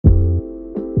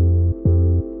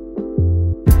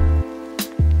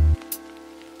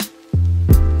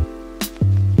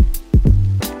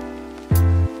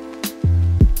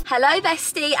Hello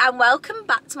bestie and welcome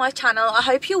back to my channel. I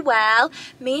hope you're well.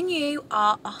 Me and you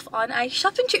are off on a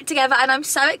shopping trip together and I'm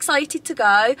so excited to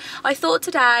go. I thought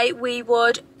today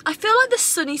I feel like the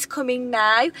sun is coming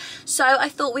now, so I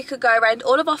thought we could go around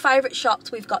all of our favourite shops.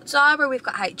 We've got Zara, we've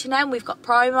got H&M, we've got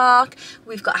Primark,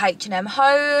 we've got H&M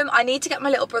Home. I need to get my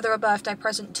little brother a birthday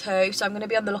present too, so I'm going to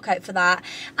be on the lookout for that.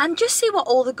 And just see what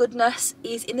all the goodness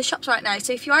is in the shops right now.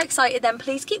 So if you are excited then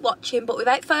please keep watching, but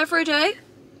without further ado,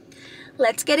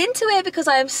 let's get into it because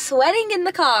I am sweating in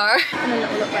the car. And a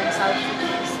little look around South Africa.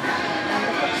 And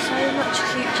they've got so much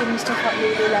cute gym stuff like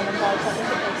Lululemon vibes. Like,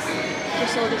 look at this.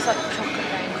 Just all this like chocolate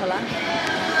brown colour.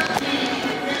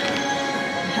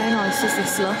 How nice is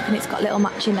this look? And it's got little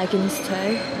matching leggings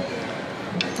too.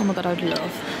 Oh my god, I would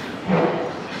love.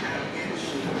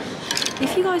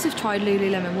 If you guys have tried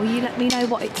Lululemon, will you let me know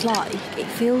what it's like? It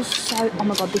feels so, oh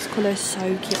my god, this colour is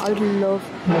so cute. I would love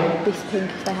this pink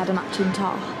if they had a matching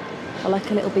top. I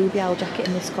like a little BBL jacket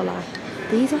in this colour.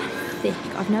 These are thick.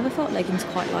 I've never felt leggings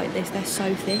quite like this. They're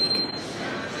so thick.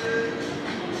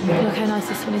 Look how nice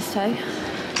this one is too.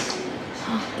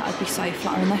 Oh, that would be so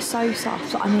flattering. They're so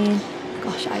soft. I mean,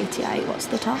 gosh, 88. What's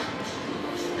the top?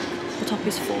 The top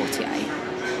is 48.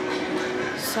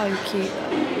 So cute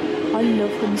though. I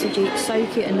love Hunsaji. It's so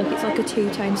cute. And look, it's like a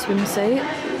two-tone swimsuit.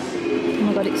 Oh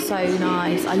my god, it's so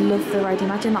nice. I love the red.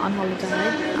 Imagine that on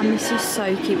holiday. And this is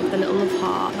so cute with the little love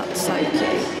heart. That's so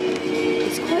cute.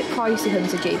 It's quite pricey,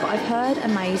 Hunsaji, but I've heard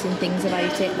amazing things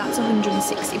about it. That's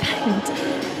 £160.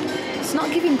 It's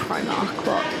not giving Primark,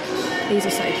 but these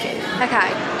are so cute.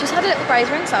 Okay, just had a little browse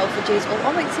around Selfridges.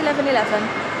 Oh, it's 11:11.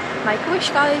 Make a wish,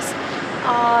 guys.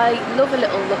 I love a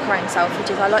little look around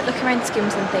Selfridges. I like looking around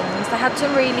Skims and things. They had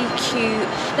some really cute,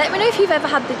 let me know if you've ever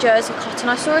had the jersey cotton.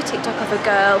 I saw a TikTok of a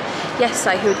girl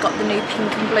yesterday who had got the new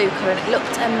pink and blue colour and it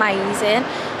looked amazing.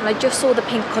 And I just saw the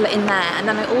pink colour in there, and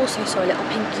then I also saw a little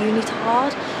pink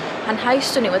unitard. And how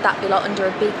stunning would that be, like under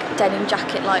a big denim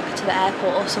jacket, like to the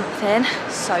airport or something.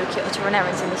 So cute, or to run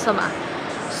errands in the summer.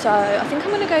 So I think I'm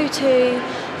going to go to,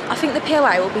 I think the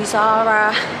POA will be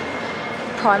Zara,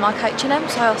 Primark, H&M,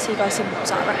 so I'll see you guys in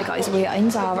Zara. Right, guys, we are in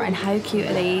Zara and how cute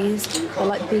are these? They're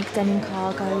like big denim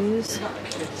cargos.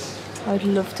 I would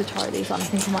love to try these on. I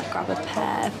think I might grab a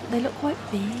pair. They look quite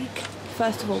big.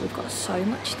 First of all, we've got so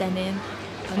much denim.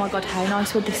 Oh my god, how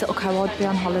nice would this little co-ord be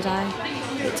on holiday?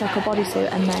 It's like a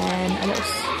bodysuit and then a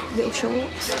little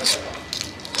shorts.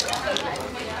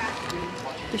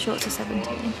 The shorts are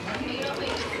 17.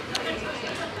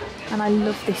 And I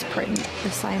love this print,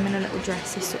 the same in a little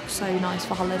dress. This looks so nice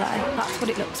for holiday. That's what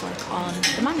it looks like on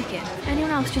the mannequin.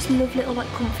 Anyone else just love little like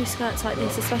comfy skirts like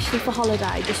this, especially for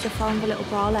holiday, just to throw on a little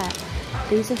bralette?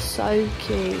 These are so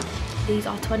cute. These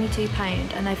are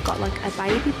 £22 and they've got like a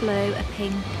baby blue, a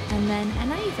pink and then a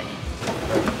navy.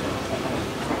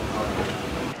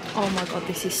 Oh my god,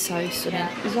 this is so stunning.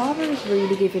 Zara is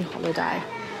really giving holiday.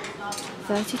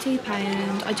 £32.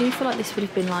 I do feel like this would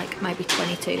have been like maybe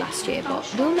 22 last year, but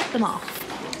we'll let them off.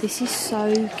 This is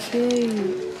so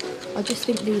cute. I just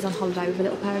think these on holiday with a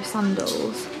little pair of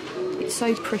sandals. It's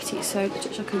so pretty, it's so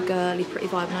such like a girly pretty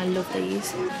vibe and I love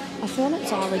these. I feel like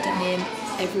Zara denim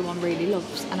everyone really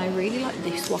loves and I really like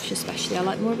this wash especially. I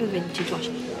like more of a vintage wash.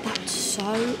 That's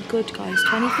so good, guys.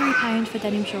 £23 for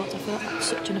denim shorts. I feel like that's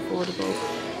such an affordable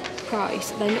price.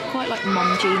 They look quite like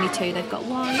Mom Genie too. They've got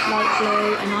white, light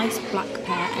blue, a nice black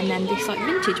pair and then this like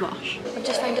vintage wash. I've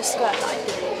just found a skirt that I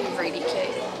think would be really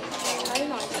cute. How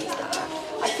nice is that?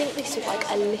 I think this is like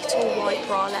a little white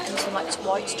bralette and some like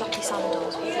white strappy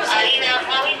sandals.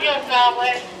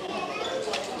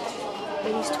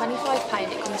 These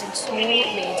 £25, it comes in small,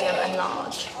 medium and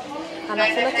large. And I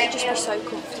feel like it'd just be so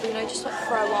comfortable, you know, just like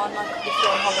throw on like if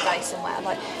you're on holiday somewhere.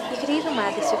 Like you could even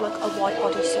wear this with like a white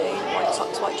bodysuit, white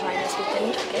socks, white trainers with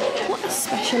denim jacket. What a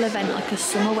special event, like a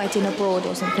summer wedding abroad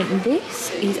or something. This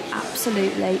is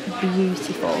absolutely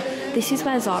beautiful. This is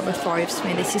where Zara thrives for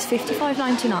me. This is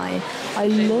 £55.99. I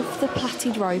love the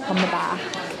plaited rope on the back.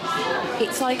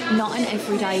 It's like not an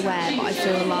everyday wear, but I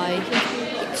feel like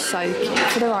it's so cute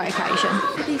for the right occasion.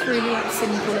 These really like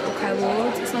simple little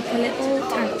co-ords. It's like a little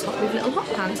tank top with little hot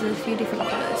pants with a few different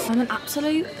colours. I'm an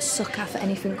absolute sucker for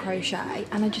anything crochet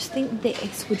and I just think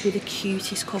this would be the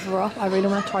cutest cover up. I really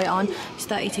want to try it on. It's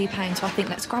 £32, so I think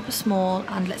let's grab a small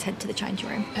and let's head to the changing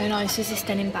room. How nice is this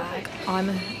denim bag? I'm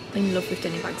in love with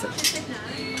denim bags. I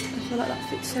feel like that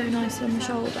fits so nicely on the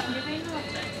shoulder.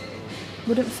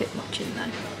 Wouldn't fit much in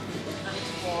there.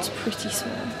 It's pretty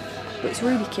small, but it's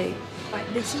really cute. Right,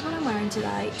 this is what I'm wearing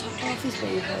today. Top half is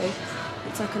boohoo.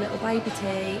 It's like a little baby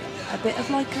tee, a bit of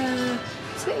like a,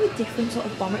 it's a bit of a different sort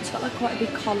of bomber. It's got like quite a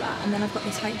big collar, and then I've got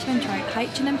this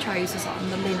H&M trousers on,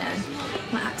 the linen.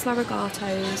 my Axel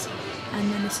Arigatos,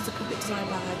 and then this is a Public Design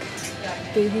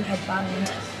bag, Boohoo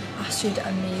headband, Astrid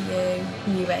and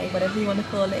Miu, whatever you want to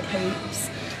call it, hoops,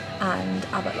 and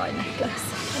Abbott line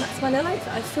necklace. And that's my little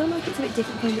outfit. I feel like it's a bit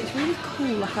different from me, but it's really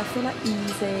cool. Like, I feel like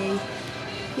easy.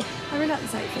 Yeah, I really like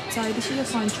this outfit. So this is a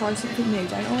sign, try something new.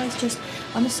 Don't always just,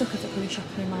 I'm a sucker for going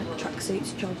shopping in like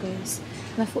tracksuits, joggers.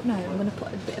 And I thought, no, I'm going to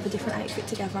put a bit of a different outfit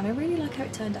together, and I really like how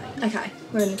it turned out. Okay,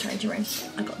 we're in the changing room.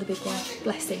 I got the big one.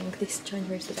 Blessing, this changing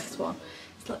room's the best one.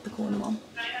 It's like the corner one.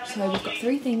 So we've got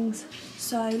 3 things.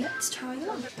 So let's try them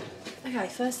on. Okay,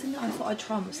 first thing that I thought I'd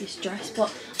try on was this dress, but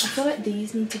I feel like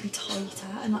these need to be tighter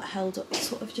and like held up. It's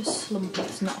sort of just slumpy,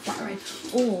 it's not flattering.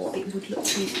 Or it would look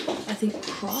cute, I think,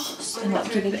 cross and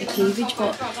like give a bit of cleavage.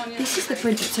 But this is the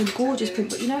print, it's a gorgeous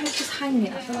print, but you know how it's just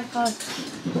hanging? I feel like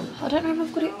I don't know if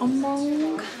I've got it on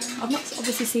wrong. I've not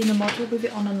obviously seen the model with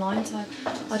it on online, so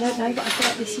I don't know, but I feel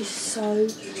like this is so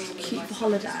cute for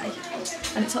holiday.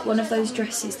 And it's like one of those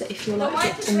dresses that if you're like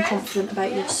a bit unconfident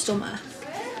about your stomach,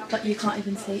 like you can't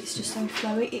even see, it's just so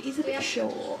flowy. It is a bit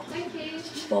short,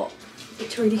 but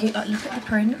it's really cute. Like, look at the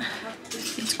print,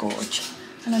 it's gorgeous.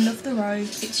 And I love the robe.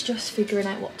 It's just figuring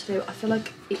out what to do. I feel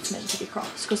like it's meant to be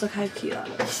crossed, because look how cute that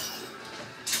looks.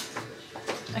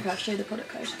 Okay, I'll show you the product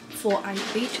code. For a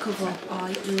beach cover,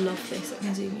 I love this. Let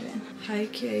me zoom you in. How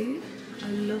cute. I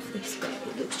love this bit.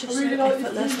 It looks just so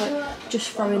effortless, like just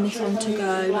throwing this on to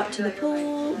go like to the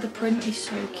pool. The print is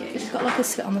so cute. It's got like a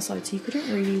slit on the side, so you couldn't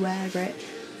really wear it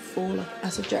for like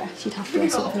as a dress. You'd have to wear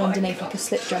something underneath, like a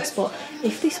slip dress. But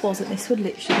if this wasn't, this would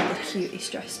literally be the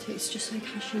cutest dress too. It's just so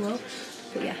casual.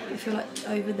 But yeah, I feel like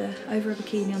over a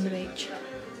bikini on the beach.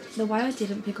 The way I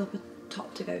didn't pick up a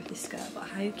top to go with this skirt, but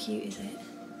how cute is it?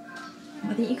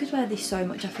 I think you could wear this so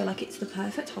much. I feel like it's the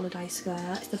perfect holiday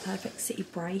skirt. It's the perfect city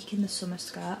break in the summer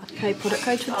skirt. Okay, product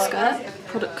code for the skirt,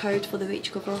 product code for the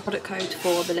beach cover, product code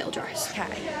for the little dress.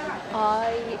 Okay,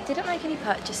 I didn't make any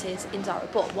purchases in Zara,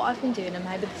 but what I've been doing, and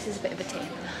maybe this is a bit of a tip,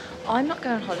 I'm not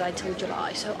going on holiday till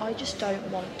July, so I just don't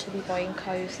want to be buying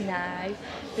clothes now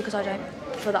because I don't,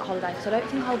 for that holiday, because I don't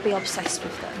think I'll be obsessed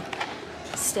with them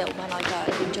still when I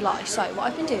go in July. So what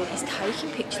I've been doing is taking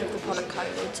pictures of the product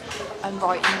codes and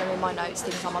writing them in my notes,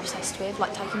 things I'm obsessed with,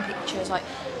 like taking pictures, like,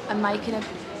 and making a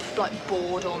like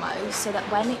board almost, so that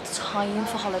when it's time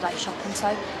for holiday shopping, so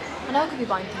I know I could be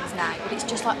buying things now, but it's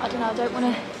just like, I don't know, I don't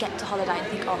want to get to holiday and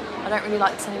think, oh, I don't really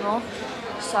like this anymore.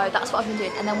 So that's what I've been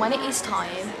doing, and then when it is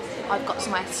time, I've got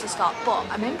somewhere to start. But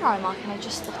I'm in Primark and I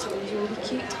just thought of these really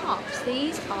cute tops.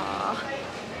 These are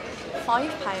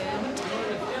 £5.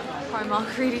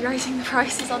 Primark really raising the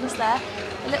prices on us there.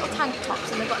 The little tank tops,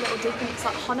 and they've got a little dip, and it's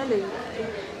like Honolulu.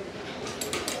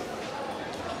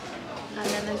 And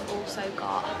then they've also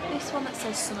got this one that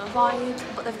says Summer Vibe,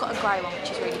 but they've got a grey one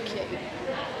which is really cute.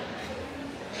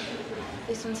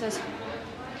 This one says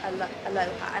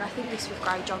Aloha, and I think this with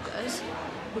grey joggers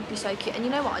would be so cute. And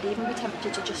you know what, I'd even be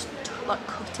tempted to just like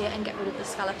cut it and get rid of the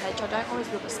scallop edge. I don't always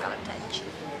love a scalloped edge,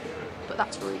 but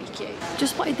that's really cute.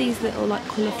 Just spotted these little like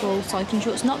colourful cycling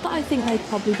shorts. Not that I think they'd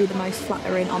probably be the most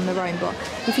flattering on their own, but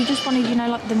if you just wanted, you know,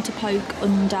 like them to poke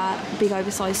under big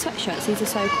oversized sweatshirts, these are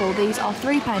so cool. These are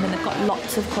 £3 and they've got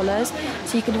lots of colours,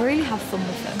 so you could really have fun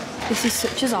with them. This is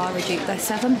such a Zara dupe. They're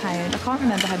 £7. I can't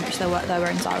remember how much they were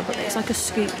in Zara, but it's like a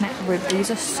scoop neck rib.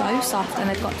 These are so soft and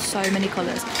they've got so many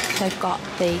colours. They've got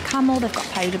the camel, they've got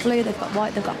powder blue, they've got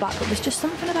white, they've got black, but there's just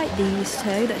something about these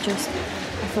two that just,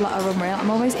 I feel like are unreal. I'm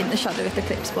always in the shadow with the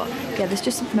clips, but yeah, there's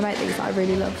just something about these that I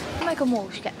really love. Megan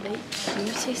Walsh get the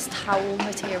cutest towel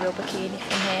material bikini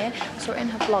from here. I saw it in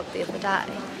her blog the other day,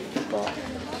 but I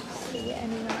can't see it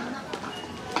anywhere.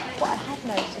 But I have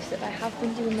noticed that they have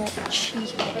been doing more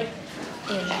cheeky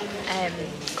in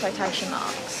quotation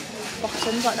marks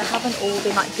bottoms. Like, they haven't all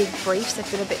been like big briefs, they've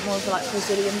been a bit more of a like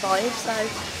Brazilian vibe. So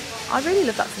I really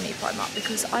love that for me, Primark,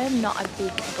 because I am not a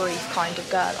big brief kind of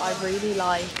girl. I really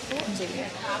like,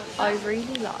 I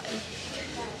really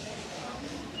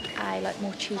like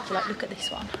more cheeky, like look at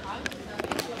this one.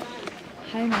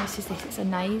 How nice is this? It's a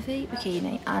navy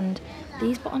bikini and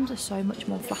these bottoms are so much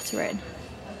more flattering.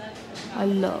 I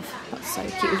love, that's so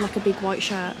cute, with like a big white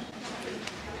shirt.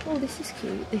 Oh, this is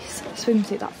cute, this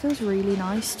swimsuit, that feels really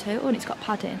nice too. Oh, and it's got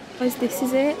padding. Guys, this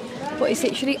is it, but it's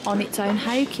literally on its own.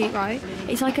 How cute, right?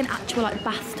 It's like an actual like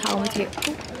bath towel material.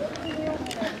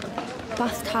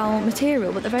 Bath towel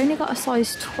material, but they've only got a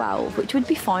size 12, which would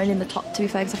be fine in the top, to be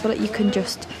fair, because I feel like you can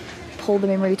just pull them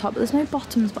in really tight, but there's no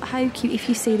bottoms. But how cute. If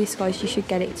you see this, guys, you should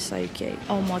get it. It's so cute.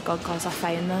 Oh my god, guys, I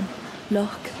found them.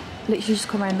 Look, literally just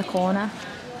come around the corner.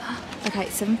 Okay,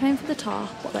 it's £7 for the top.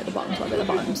 What about the bottoms? What about the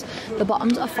bottoms? The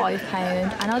bottoms are £5,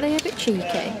 and are they a bit cheeky?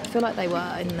 I feel like they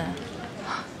were in there.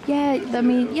 Yeah, I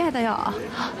mean, yeah, they are.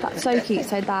 That's so cute.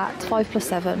 So that's 5 plus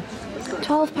 7.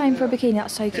 £12 for a bikini,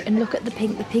 that's so cute. And look at the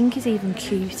pink is even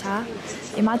cuter.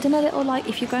 Imagine a little, like,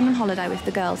 if you're going on holiday with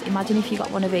the girls, imagine if you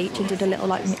got one of each and did a little,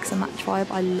 like, mix and match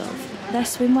vibe. I love. Their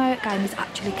swimwear game is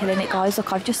actually killing it, guys.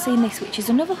 Look, I've just seen this, which is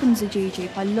another Hunza Juju.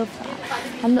 I love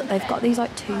that. And look, they've got these,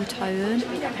 like, two-tone.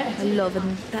 I love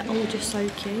them. They're all just so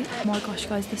cute. Oh my gosh,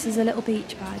 guys, this is a little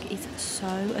beach bag. It's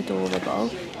so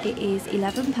adorable. It is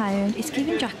 £11. It's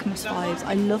giving Jacquemus vibes.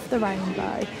 I love the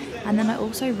rainbow. And then I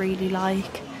also really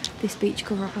like this beach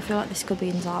cover up. I feel like this could be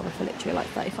in Zara for literally like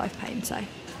 £35, so I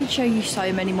could show you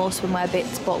so many more swimwear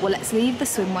bits, but well, let's leave the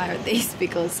swimwear at this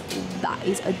because that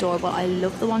is adorable. I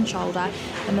love the one shoulder,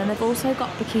 and then they've also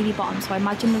got bikini bottoms, so I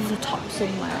imagine there's a top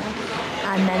somewhere.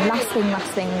 And then last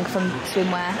thing from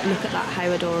swimwear, look at that,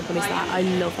 how adorable is that? I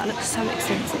love that, it looks so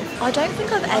expensive. I don't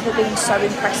think I've ever been so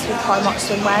impressed with Primark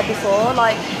swimwear before.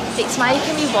 Like, it's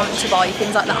making me want to buy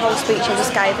things. Like that whole speech I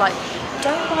just gave, like,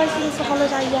 don't buy things for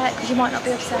holiday yet because you might not be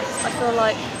obsessed. I feel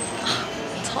like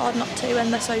it's hard not to,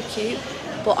 and they're so cute.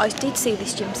 But I did see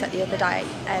this gym set the other day,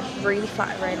 really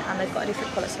flattering, and they've got a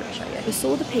different colour, so let me show you. I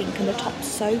saw the pink and the top's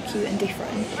so cute and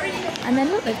different. And then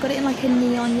look, they've got it in like a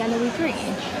neon yellowy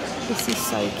green. This is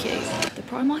so cute. The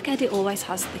Primark edit always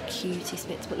has the cutest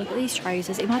bits, but look at these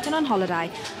trousers. Imagine on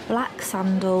holiday, black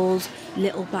sandals,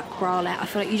 little black bralette. I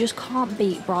feel like you just can't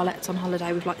beat bralettes on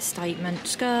holiday with like statement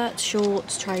skirts,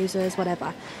 shorts, trousers,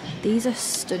 whatever. These are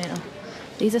stunning.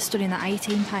 These are stunning, they're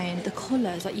 £18. The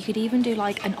colours, like you could even do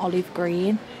like an olive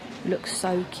green. Looks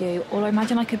so cute. Or I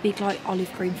imagine like a big like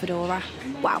olive green fedora.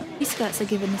 Wow. These skirts are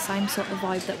giving the same sort of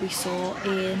vibe that we saw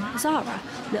in Zara.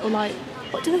 Little like,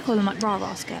 what do they call them, like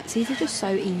rah-rah skirts? These are just so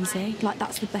easy. Like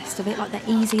that's the best of it. Like they're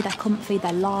easy, they're comfy,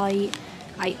 they're light.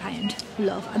 £8.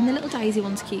 Love. And the little daisy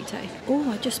one's cute too.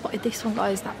 Oh, I just spotted this one,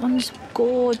 guys. That one's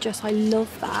gorgeous. I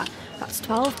love that. That's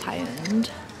 £12.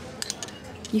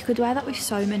 You could wear that with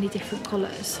so many different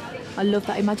colours. I love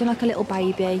that. Imagine like a little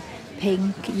baby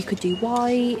pink. You could do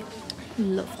white.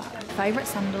 Love that. Favourite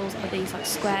sandals are these like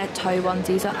square toe ones.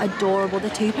 These are adorable. They're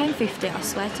 £2.50. I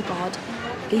swear to God.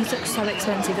 These look so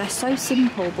expensive. They're so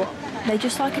simple, but they're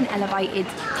just like an elevated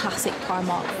classic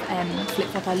Primark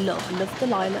flip-flop. I love the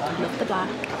lilac. I love the black.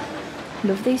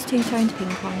 Love these two-toned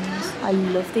pink ones. I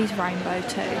love these rainbow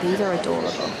too. These are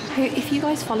adorable. If you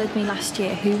guys followed me last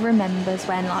year, who remembers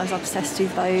when I was obsessed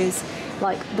with those,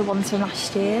 like the ones from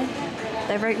last year?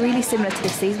 They're really similar to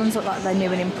this. These ones look like they're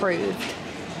new and improved.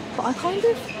 But I kind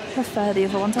of prefer the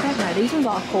other ones. I don't know. These ones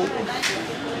are cool.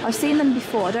 I've seen them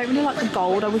before. I don't really like the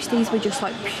gold. I wish these were just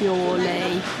like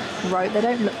purely rope. They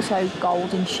don't look so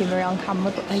gold and shimmery on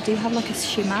camera, but they do have like a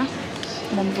shimmer.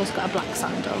 And then we've also got a black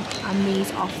sandal, and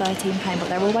these are £13, but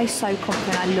they're always so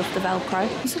comfy, and I love the Velcro.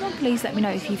 Can someone please let me know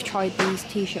if you've tried these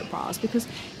t-shirt bras, because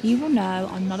you will know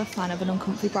I'm not a fan of an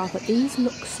uncomfy bra, but these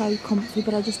look so comfy,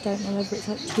 but I just don't know whether it's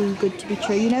like too good to be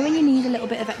true. You know when you need a little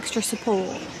bit of extra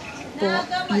support, but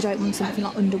you don't want something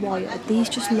like underwired? These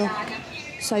just look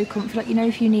so comfy. Like, you know,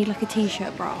 if you need like a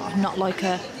t-shirt bra, not like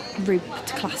a ribbed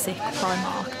classic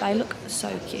Primark. They look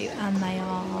so cute, and they're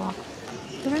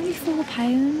only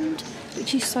 £4.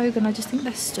 Which is so good. I just think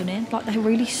they're stunning. Like, they're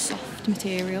really soft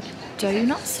material. Do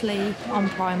not sleep on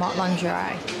Primark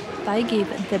lingerie. They give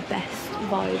the best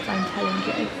vibes, I'm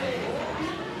telling you.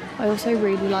 I also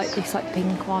really like this like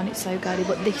pink one. It's so girly.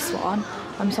 But this one,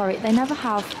 I'm sorry, they never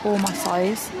have all my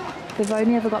size. They've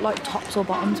only ever got like tops or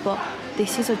bottoms, but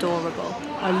this is adorable.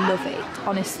 I love it.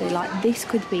 Honestly, like this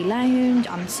could be lounge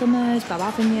and Summers, Bow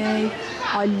Avenue.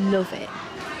 I love it.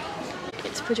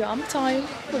 It's pyjama time.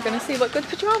 We're going to see what good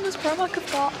pyjamas Primark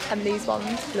have got. And these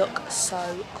ones look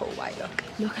so cool. Wait, look.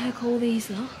 Look how cool these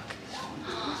look.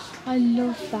 I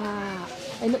love that.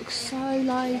 They look so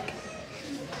like...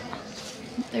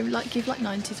 They like give like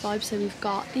 90s vibes. So we've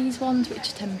got these ones which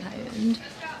are £10.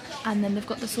 And then they've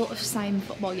got the sort of same...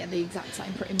 Well, yeah, the exact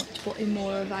same pretty much. But in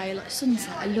more of a like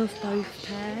sunset. I love both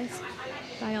pairs.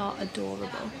 They are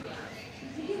adorable.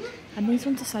 And these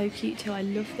ones are so cute too. I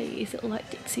love these little like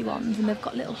Dixie ones, and they've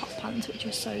got little hot pants which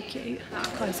are so cute.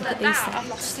 Guys, look at these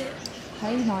sets.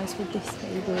 How nice would this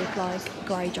be with like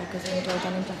grey joggers and a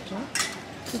denim jacket?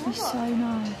 It would be so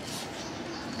nice.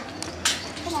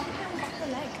 Come on, back the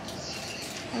leg.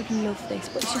 I'd love this,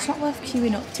 but it's just not worth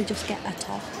queuing up to just get a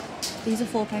top. These are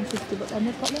 £4.50, but then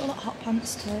they've got little like, hot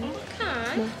pants too.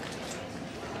 Okay. Look.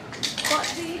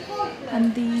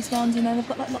 And these ones, and then they've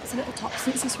got like lots of little tops,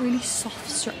 and it's this really soft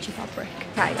stretchy fabric.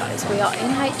 Okay guys, we are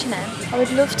in H&M. I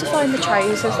would love to find the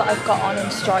trousers that I've got on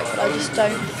in stripe, but I just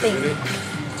don't think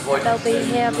they'll be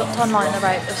here. I've looked online,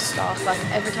 they're out of stock. Like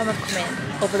every time I've come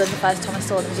in, other than the first time I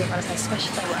saw them, I didn't realise how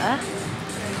special they were.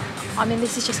 I mean,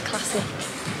 this is just classic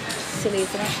silly,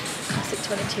 isn't it? Classic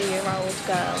 22-year-old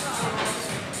girl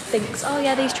thinks, oh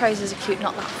yeah, these trousers are cute,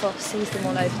 not that fuss, sees them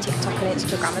all over TikTok and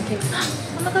Instagram and thinks,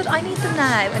 oh my god, I need them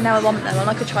now, and now I want them. I'm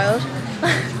like a child.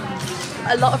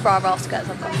 A lot of rah-rah skirts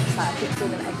I've got to say, I keep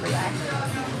seeing them everywhere.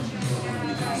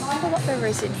 I wonder what there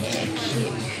is in here.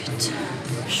 Cute.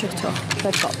 Shut up,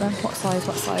 they've got them. What size,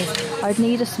 what size? I'd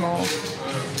need a small.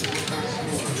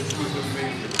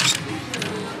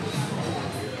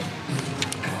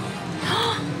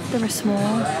 They're a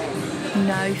small.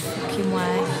 No fucking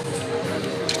way.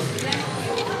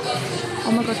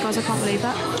 Oh my god guys, I can't believe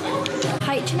that.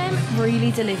 H&M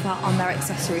really deliver on their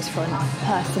accessories front,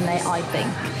 personally, I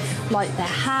think. Like their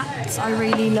hats, I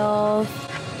really love.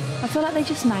 I feel like they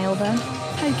just nail them.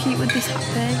 How cute would this hat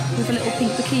be? With a little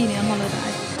pink bikini on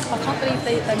holiday. I can't believe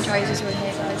them trousers are in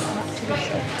here guys, I'm actually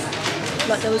shocked.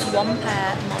 Like there was one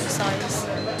pair my size.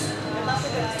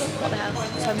 What the hell?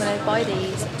 So I'm going to buy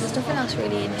these. There's nothing else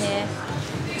really in here.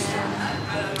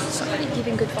 It's not really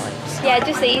giving good vibes. Yeah,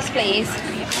 just these please.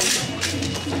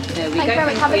 Thank you very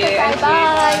much. Have a good day.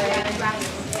 Bye.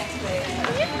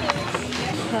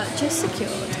 Purchase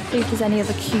secured. See if there's any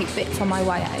other cute bits on my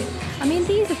way out. I mean,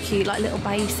 these are cute, like little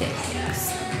basics.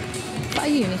 Is that a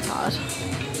unitard?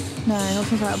 No, I was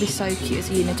gonna say it'll be so cute as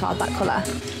a unitard, that colour.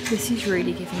 This is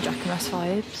really giving Jack and Ross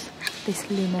vibes. This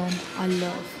linen, I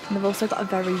love. And they've also got a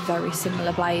very, very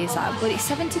similar blazer, but it's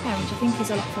 £70, which I think is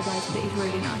a lot for a blazer, but it's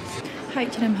really nice.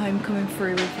 H&M Home coming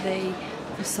through with the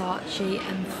Versace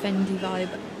and Fendi vibe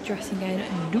dressing gown.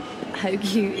 Nope. How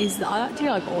cute is that? I actually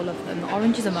like all of them. The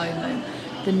orange is a moment,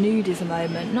 the nude is a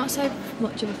moment. Not so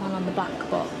much of a fan on the black,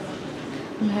 but I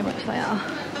don't know how much they are.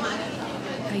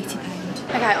 £80.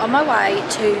 Okay, on my way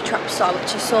to Trapstar,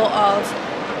 which is sort of,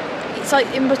 it's like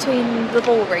in between the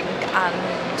Bullring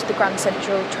and the Grand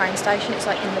Central train station. It's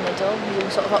like in the middle. You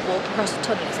sort of like walk across the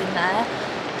tunnels in there.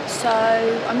 So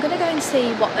I'm going to go and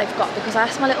see what they've got, because I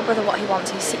asked my little brother what he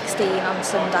wants. He's 16 on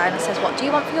Sunday, and I says, what do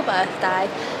you want for your birthday?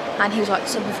 And he was like,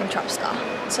 something from Trapstar.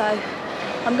 So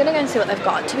I'm going to go and see what they've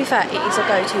got. To be fair, it is a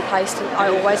go-to place. I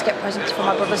always get presents for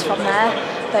my brothers from there.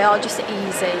 They are just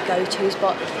easy go-tos,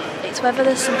 but it's whether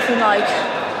there's something like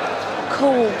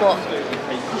cool, but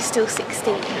he's still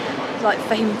 16. Like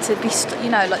for him to be, you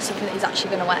know, like something that he's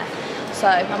actually going to wear. So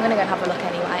I'm going to go and have a look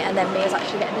anyway, and then Mia's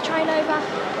actually getting the train over.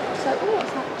 So, oh,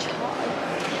 what's that chai?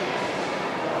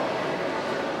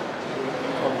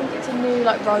 I think it's a new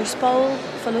like roast bowl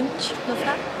for lunch. Love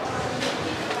that.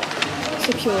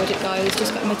 Secured it guys,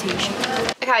 just got my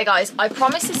t-shirt. Okay guys, I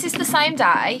promise this is the same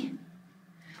day.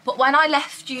 But when I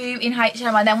left you in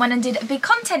H&M, I then went and did a big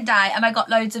content day, and I got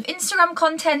loads of Instagram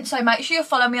content, so make sure you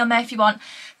follow me on there if you want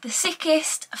the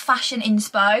sickest fashion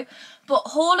inspo. But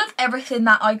haul of everything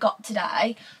that I got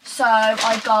today. So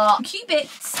I got cute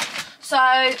bits. So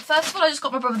first of all, I just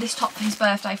got my brother this top for his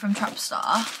birthday from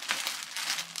Trapstar.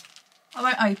 I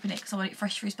won't open it because I want it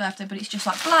fresh for his birthday, but it's just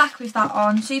like black with that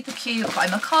on, super cute. I got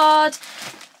him a card.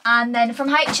 And then from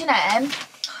H&M,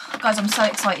 guys, I'm so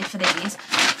excited for these.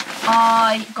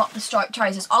 I got the striped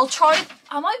trousers.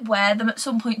 I might wear them at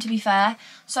some point, to be fair.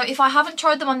 So if I haven't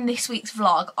tried them on this week's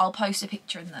vlog, I'll post a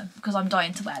picture in them because I'm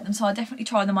dying to wear them. So I'll definitely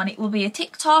try them on. It will be a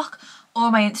TikTok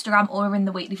or my Instagram or in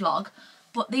the weekly vlog.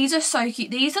 But these are so cute.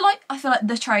 These are like, I feel like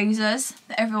the trousers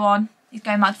that everyone is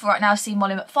going mad for right now. I see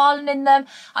Molly McFarlane in them.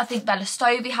 I think Bella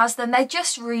Stovey has them. They're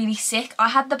just really sick. I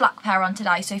had the black pair on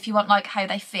today, so if you want like how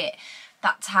they fit,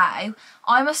 that's how.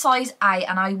 I'm a size 8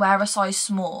 and I wear a size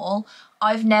small.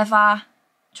 I've never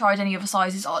tried any other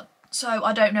sizes on, so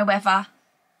I don't know whether,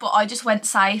 but I just went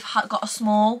safe, got a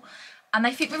small, and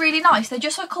they fit me really nice. They're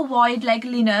just like a wide leg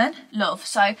linen, love.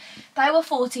 So they were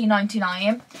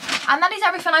 $14.99, and that is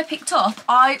everything I picked up.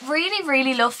 I really,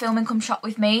 really love filming Come Shop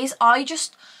With Me's.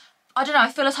 I don't know,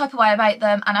 I feel a type of way about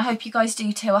them, and I hope you guys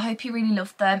do too. I hope you really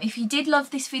loved them. If you did love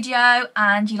this video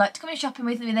and you like to come and shopping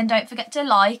with me, then don't forget to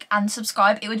like and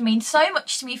subscribe. It would mean so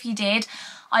much to me if you did.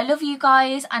 I love you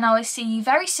guys, and I will see you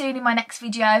very soon in my next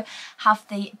video. Have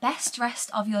the best rest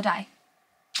of your day.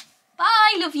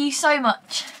 Bye, love you so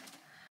much.